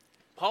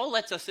 Paul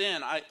lets us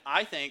in,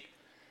 I think,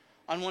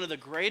 on one of the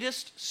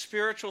greatest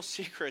spiritual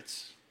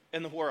secrets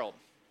in the world.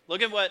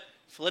 Look at what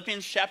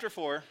Philippians chapter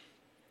 4,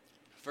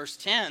 verse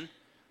 10,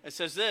 it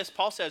says this.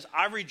 Paul says,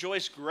 I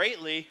rejoice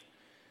greatly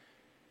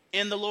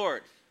in the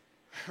Lord.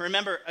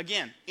 Remember,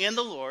 again, in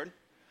the Lord,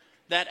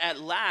 that at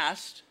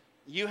last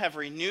you have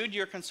renewed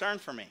your concern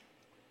for me.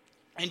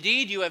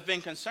 Indeed, you have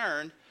been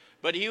concerned,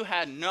 but you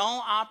had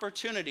no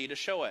opportunity to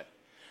show it.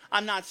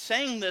 I'm not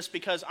saying this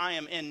because I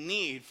am in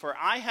need, for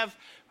I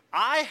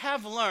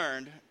have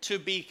learned to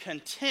be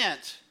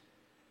content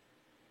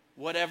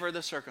whatever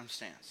the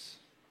circumstance.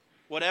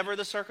 Whatever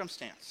the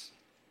circumstance.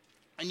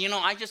 And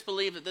I just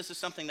believe that this is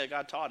something that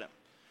God taught him.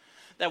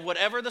 That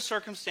whatever the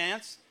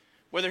circumstance,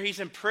 whether he's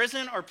in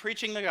prison or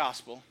preaching the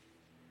gospel,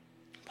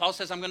 Paul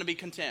says, I'm going to be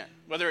content.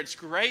 Whether it's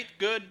great,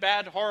 good,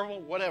 bad, horrible,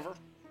 whatever,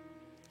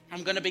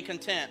 I'm going to be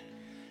content.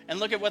 And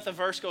look at what the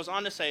verse goes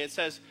on to say. It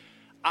says,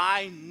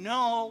 I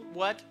know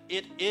what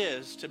it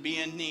is to be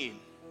in need.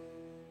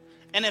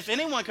 And if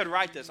anyone could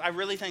write this, I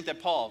really think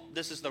that Paul,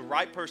 this is the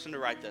right person to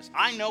write this.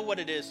 I know what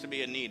it is to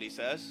be in need, he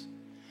says.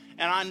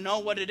 And I know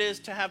what it is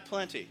to have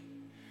plenty.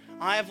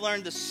 I have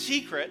learned the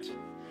secret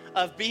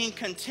of being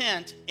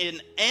content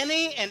in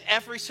any and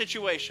every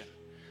situation,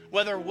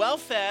 whether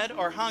well-fed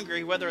or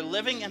hungry, whether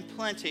living in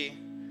plenty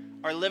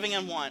or living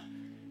in want.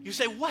 You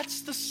say,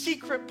 what's the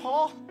secret,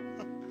 Paul?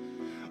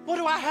 What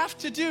do I have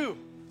to do?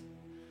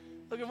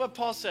 Look at what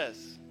Paul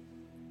says.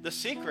 The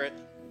secret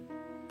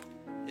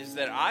is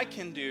that I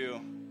can do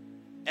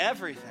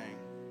everything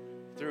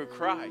through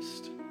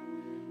Christ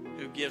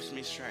who gives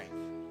me strength.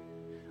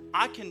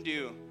 I can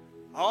do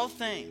all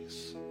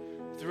things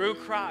through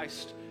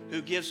Christ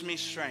who gives me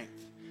strength.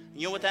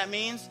 You know what that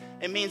means?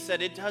 It means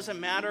that it doesn't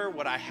matter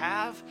what I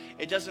have.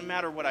 It doesn't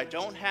matter what I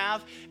don't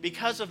have.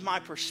 Because of my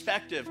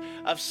perspective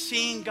of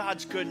seeing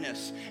God's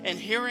goodness and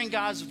hearing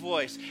God's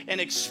voice and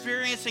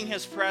experiencing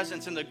his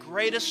presence in the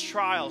greatest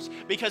trials,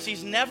 because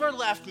he's never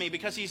left me,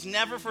 because he's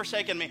never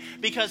forsaken me,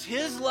 because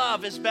his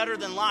love is better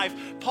than life.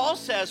 Paul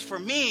says, for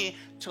me,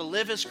 to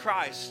live is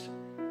Christ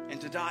and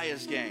to die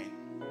is gain.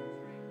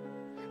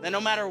 That no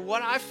matter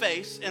what I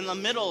face in the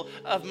middle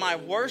of my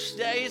worst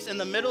days, in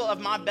the middle of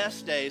my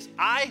best days,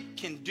 I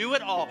can do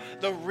it all.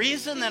 The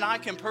reason that I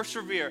can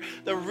persevere,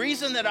 the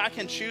reason that I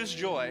can choose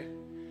joy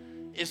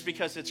is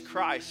because it's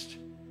Christ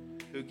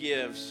who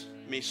gives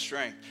me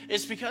strength.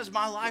 It's because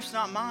my life's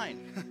not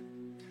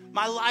mine.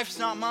 My life's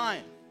not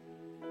mine.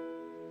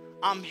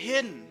 I'm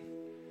hidden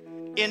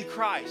in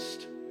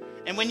Christ.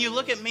 And when you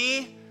look at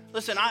me,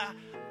 listen,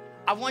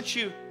 I want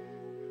you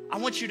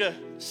to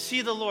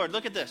see the Lord.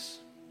 Look at this.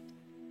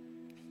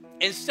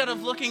 Instead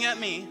of looking at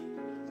me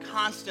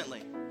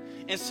constantly,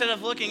 instead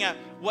of looking at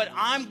what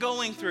I'm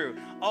going through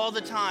all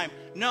the time,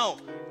 no,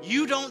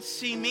 you don't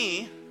see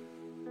me.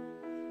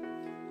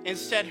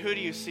 Instead, who do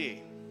you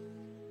see?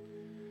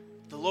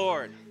 The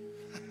Lord.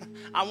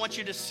 I want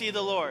you to see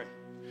the Lord.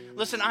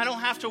 Listen, I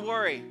don't have to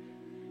worry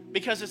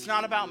because it's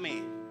not about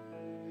me.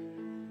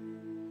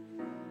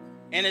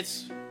 And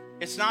it's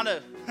not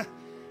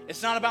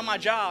about my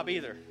job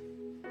either.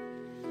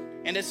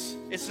 And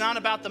it's not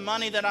about the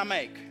money that I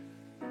make.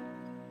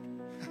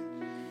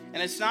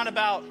 And it's not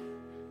about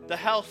the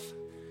health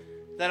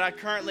that I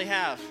currently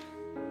have.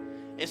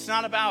 It's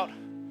not about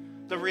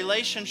the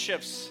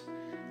relationships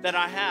that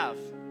I have.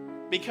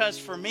 Because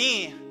for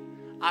me,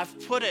 I've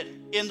put it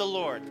in the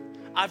Lord.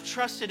 I've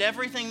trusted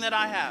everything that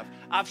I have.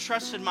 I've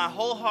trusted my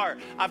whole heart.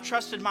 I've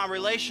trusted my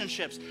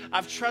relationships.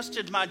 I've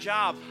trusted my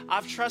job.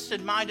 I've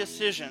trusted my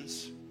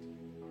decisions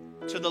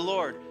to the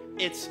Lord.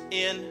 It's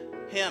in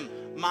him.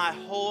 My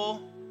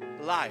whole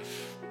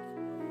life.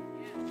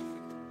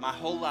 My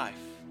whole life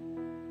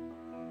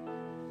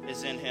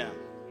is in him.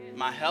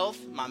 My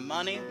health, my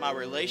money, my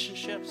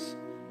relationships,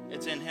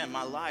 it's in him.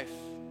 My life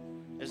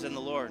is in the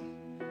Lord.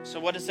 So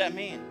what does that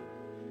mean?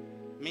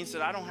 It means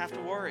that I don't have to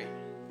worry.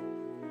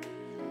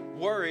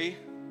 Worry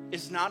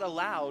is not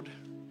allowed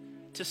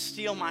to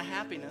steal my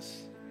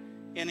happiness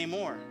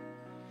anymore.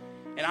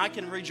 And I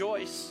can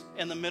rejoice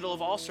in the middle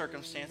of all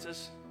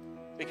circumstances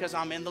because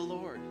I'm in the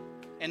Lord.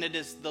 And it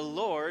is the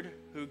Lord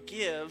who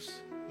gives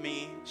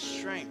me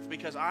strength,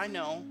 because I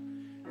know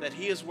that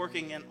he is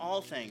working in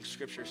all things,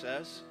 Scripture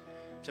says,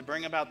 to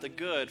bring about the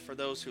good for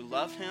those who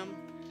love him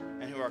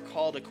and who are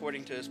called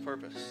according to his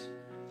purpose.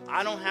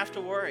 I don't have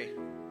to worry.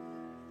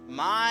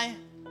 My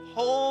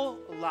whole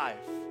life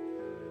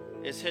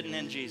is hidden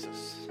in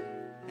Jesus.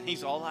 And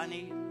he's all I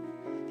need.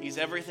 He's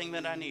everything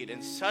that I need.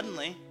 And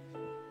suddenly,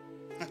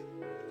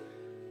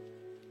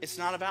 it's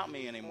not about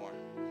me anymore.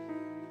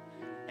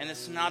 And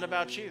it's not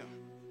about you.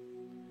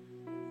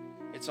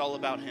 It's all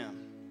about him.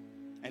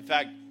 In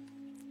fact,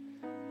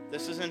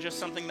 this isn't just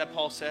something that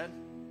Paul said.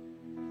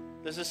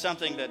 This is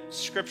something that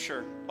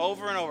Scripture,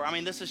 over and over,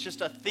 this is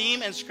just a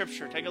theme in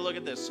Scripture. Take a look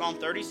at this. Psalm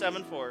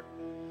 37:4.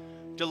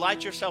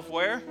 Delight yourself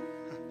where?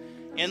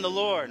 In the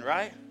Lord,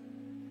 right?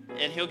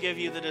 And he'll give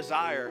you the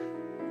desire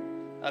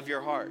of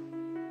your heart.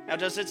 Now,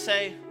 does it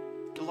say,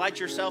 delight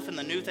yourself in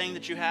the new thing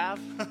that you have?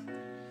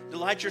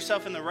 Delight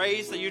yourself in the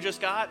raise that you just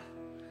got?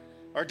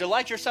 Or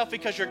delight yourself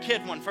because your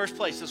kid won first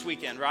place this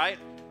weekend, right?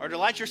 Or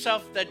delight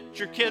yourself that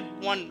your kid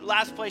won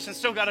last place and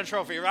still got a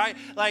trophy, right?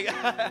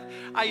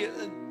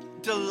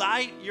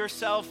 Delight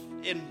yourself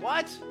in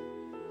what?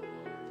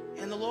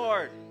 In the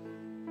Lord.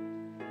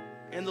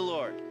 In the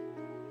Lord.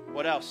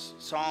 What else?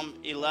 Psalm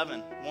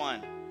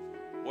 11:1.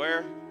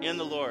 Where? In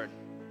the Lord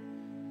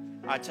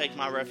I take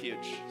my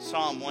refuge.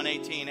 Psalm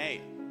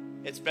 118:8.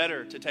 It's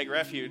better to take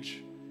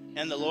refuge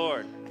in the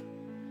Lord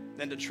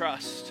than to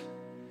trust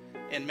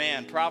in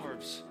man.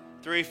 Proverbs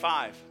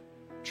 3:5.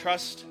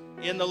 Trust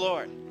in the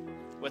Lord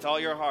with all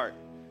your heart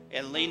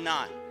and lean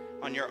not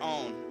on your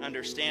own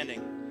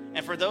understanding.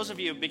 And for those of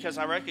you, because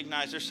I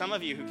recognize there's some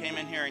of you who came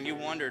in here and you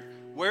wondered,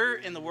 where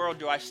in the world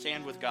do I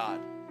stand with God?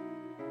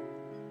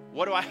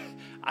 What do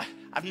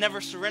I've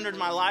never surrendered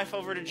my life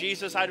over to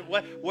Jesus.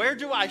 Where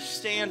do I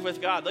stand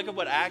with God? Look at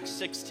what Acts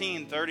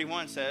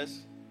 16:31 says.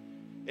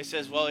 It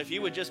says, well, if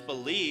you would just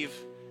believe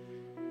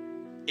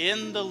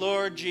in the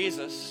Lord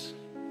Jesus,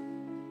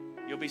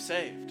 you'll be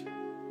saved.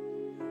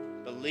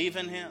 Believe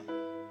in him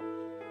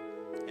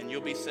and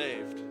you'll be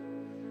saved.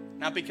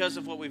 Not because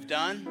of what we've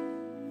done,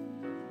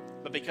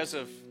 but because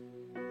of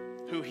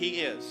who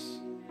he is.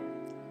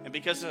 And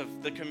because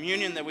of the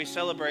communion that we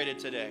celebrated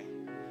today.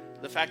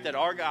 The fact that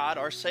our God,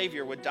 our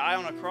Savior, would die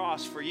on a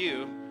cross for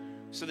you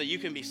so that you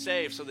can be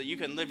saved, so that you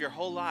can live your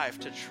whole life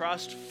to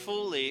trust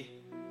fully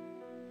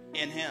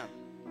in him.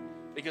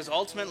 Because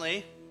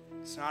ultimately,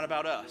 it's not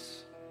about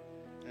us.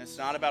 And it's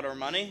not about our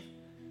money.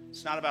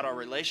 It's not about our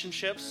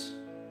relationships.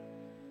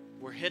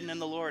 We're hidden in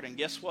the Lord. And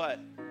guess what?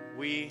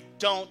 We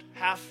don't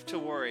have to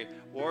worry.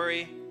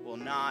 Worry will will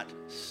not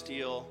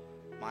steal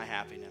my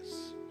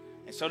happiness.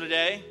 And so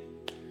today,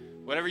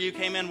 whatever you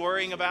came in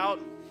worrying about,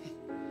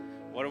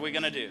 what are we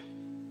going to do?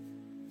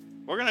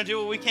 We're going to do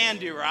what we can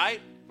do, right?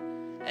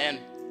 And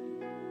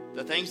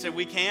the things that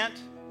we can't,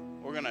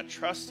 we're going to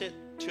trust it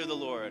to the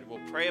Lord. We'll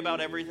pray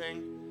about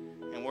everything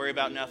and worry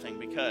about nothing,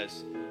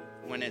 because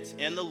when it's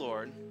in the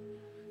Lord,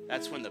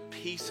 that's when the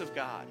peace of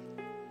God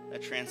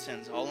that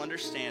transcends all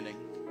understanding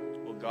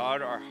will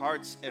guard our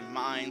hearts and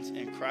minds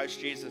in Christ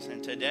Jesus.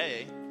 And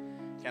today,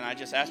 can I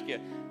just ask you,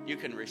 you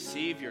can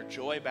receive your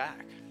joy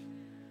back.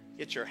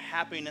 Get your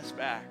happiness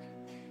back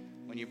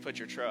when you put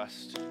your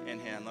trust in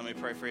Him. Let me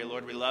pray for you.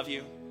 Lord, we love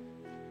you.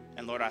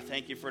 And Lord, I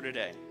thank you for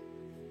today.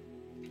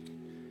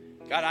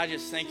 God, I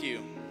just thank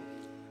you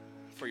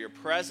for your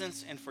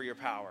presence and for your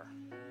power.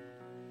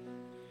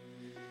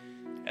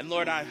 And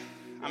Lord, I'm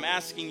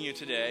asking you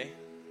today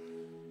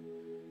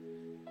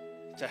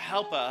to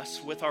help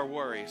us with our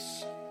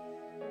worries.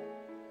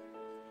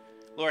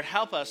 Lord,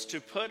 help us to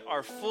put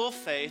our full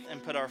faith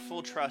and put our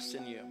full trust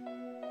in you.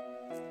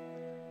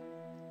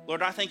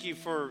 Lord, I thank you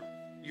for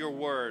your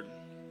word.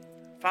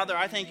 Father,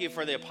 I thank you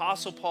for the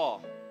Apostle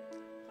Paul,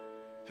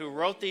 who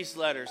wrote these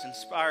letters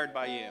inspired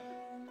by you.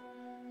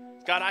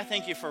 God, I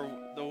thank you for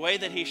the way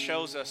that he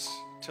shows us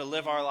to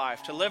live our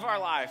life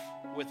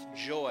with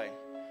joy.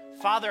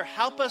 Father,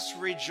 help us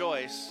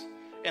rejoice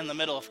in the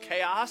middle of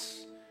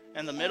chaos,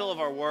 in the middle of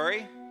our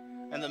worry,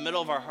 in the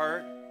middle of our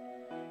hurt.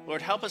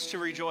 Lord, help us to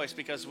rejoice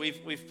because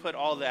we've put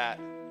all that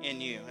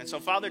in you. And so,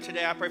 Father,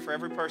 today I pray for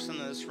every person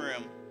in this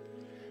room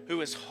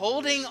who is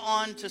holding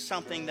on to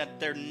something that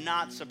they're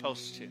not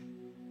supposed to.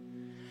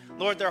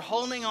 Lord, they're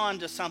holding on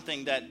to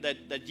something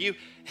that you,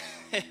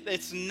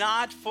 it's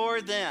not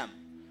for them.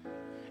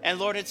 And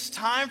Lord, it's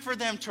time for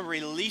them to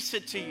release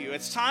it to you.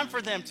 It's time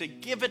for them to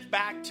give it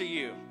back to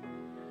you.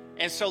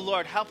 And so,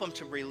 Lord, help them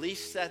to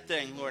release that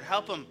thing. Lord,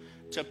 help them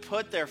to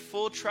put their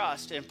full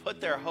trust and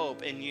put their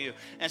hope in you.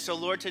 And so,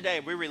 Lord,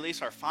 today we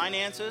release our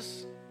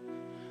finances.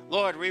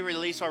 Lord, we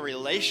release our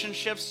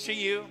relationships to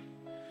you.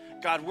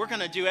 God, we're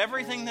going to do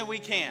everything that we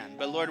can.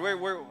 But, Lord,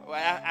 we're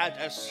at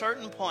a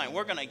certain point,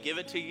 we're going to give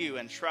it to you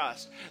and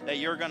trust that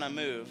you're going to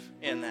move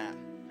in that.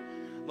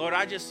 Lord,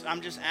 I'm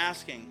just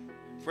asking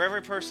for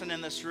every person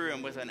in this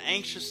room with an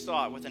anxious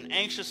thought, with an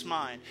anxious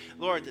mind,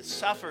 Lord, that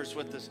suffers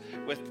with this,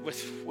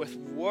 with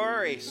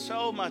worry,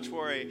 so much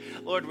worry.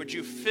 Lord, would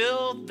you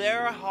fill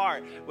their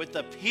heart with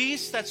the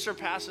peace that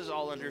surpasses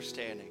all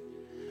understanding?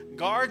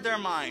 Guard their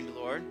mind,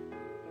 Lord.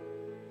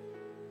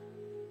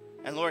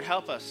 And Lord,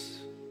 help us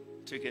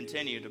to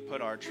continue to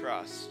put our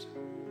trust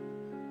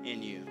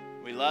in you.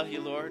 We love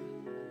you, Lord.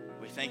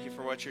 We thank you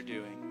for what you're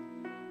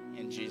doing.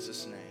 In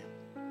Jesus'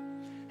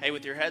 name. Hey,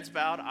 with your heads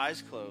bowed,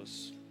 eyes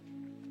closed.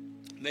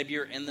 Maybe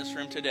you're in this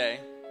room today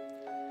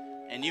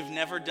and you've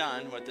never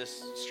done what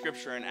this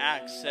scripture in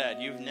Acts said.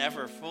 You've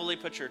never fully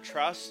put your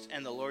trust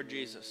in the Lord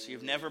Jesus.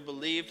 You've never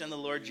believed in the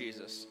Lord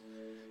Jesus.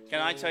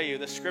 Can I tell you,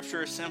 the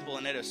scripture is simple,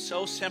 and it is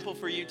so simple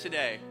for you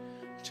today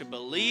to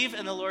believe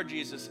in the Lord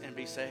Jesus and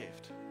be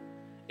saved.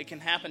 It can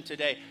happen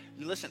today.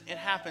 Listen, it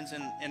happens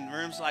in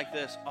rooms like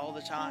this all the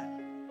time.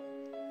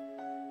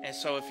 And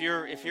so if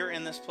you're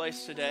in this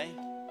place today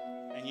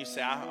and you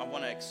say, I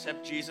want to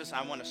accept Jesus,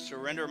 I want to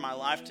surrender my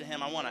life to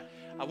him, I want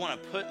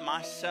to put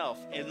myself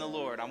in the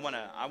Lord. I want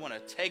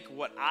to take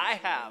what I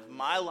have,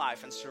 my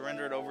life, and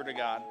surrender it over to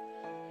God.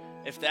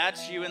 If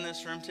that's you in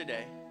this room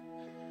today,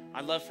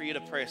 I'd love for you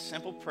to pray a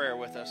simple prayer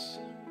with us.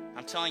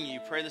 I'm telling you, you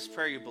pray this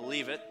prayer, you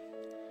believe it.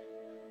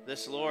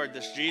 This Lord,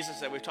 this Jesus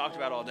that we've talked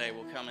about all day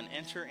will come and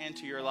enter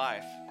into your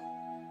life.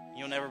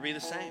 You'll never be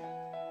the same.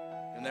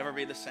 You'll never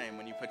be the same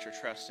when you put your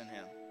trust in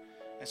him.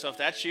 And so if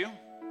that's you,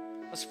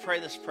 let's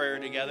pray this prayer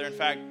together. In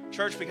fact,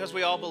 church, because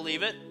we all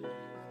believe it,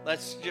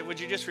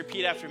 would you just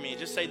repeat after me?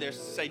 Just say this.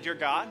 Say, dear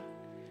God,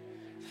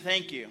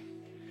 thank you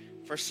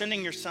for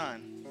sending your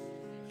son,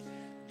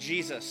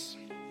 Jesus,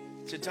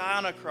 to die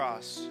on a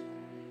cross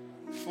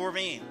for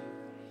me.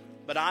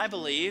 But I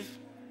believe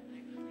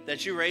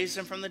that you raised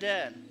him from the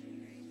dead.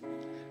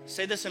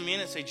 Say this in me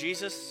and say,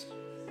 Jesus,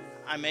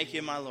 I make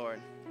you my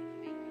Lord.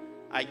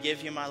 I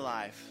give you my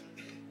life.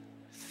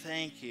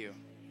 Thank you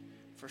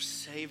for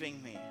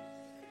saving me.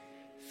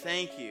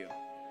 Thank you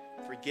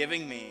for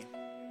giving me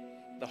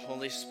the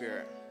Holy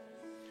Spirit.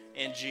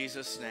 In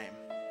Jesus' name.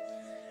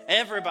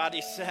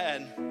 Everybody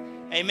said,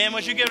 amen.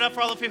 Would you give it up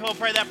for all the people who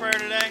prayed that prayer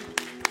today?